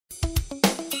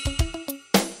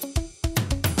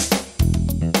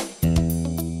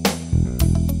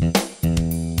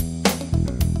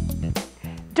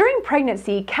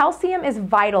pregnancy, calcium is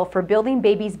vital for building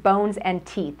baby's bones and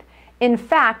teeth. In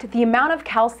fact, the amount of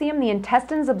calcium the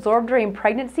intestines absorb during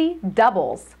pregnancy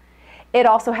doubles. It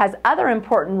also has other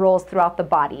important roles throughout the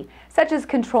body, such as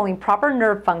controlling proper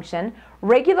nerve function,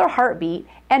 regular heartbeat,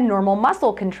 and normal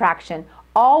muscle contraction,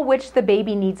 all which the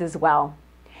baby needs as well.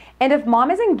 And if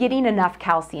mom isn't getting enough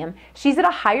calcium, she's at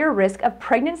a higher risk of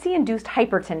pregnancy-induced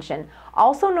hypertension,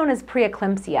 also known as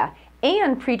pre-eclampsia,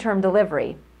 and preterm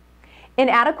delivery.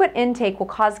 Inadequate intake will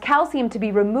cause calcium to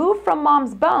be removed from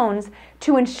mom's bones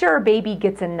to ensure baby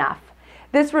gets enough.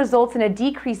 This results in a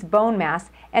decreased bone mass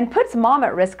and puts mom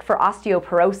at risk for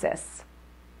osteoporosis.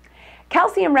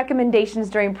 Calcium recommendations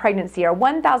during pregnancy are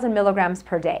 1,000 milligrams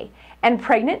per day, and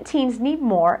pregnant teens need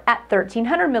more at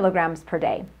 1,300 milligrams per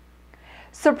day.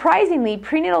 Surprisingly,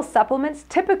 prenatal supplements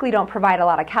typically don't provide a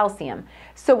lot of calcium,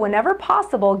 so whenever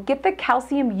possible, get the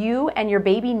calcium you and your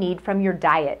baby need from your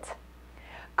diet.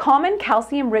 Common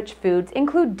calcium-rich foods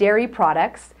include dairy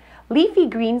products, leafy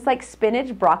greens like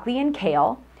spinach, broccoli, and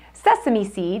kale, sesame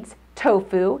seeds,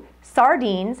 tofu,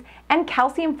 sardines, and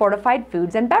calcium-fortified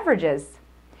foods and beverages.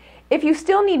 If you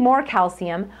still need more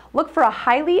calcium, look for a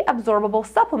highly absorbable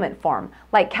supplement form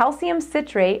like calcium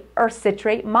citrate or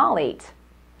citrate malate.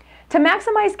 To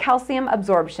maximize calcium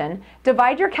absorption,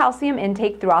 divide your calcium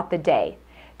intake throughout the day.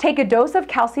 Take a dose of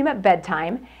calcium at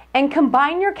bedtime and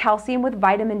combine your calcium with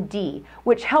vitamin D,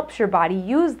 which helps your body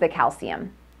use the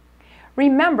calcium.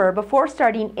 Remember, before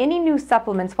starting any new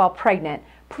supplements while pregnant,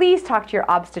 please talk to your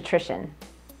obstetrician.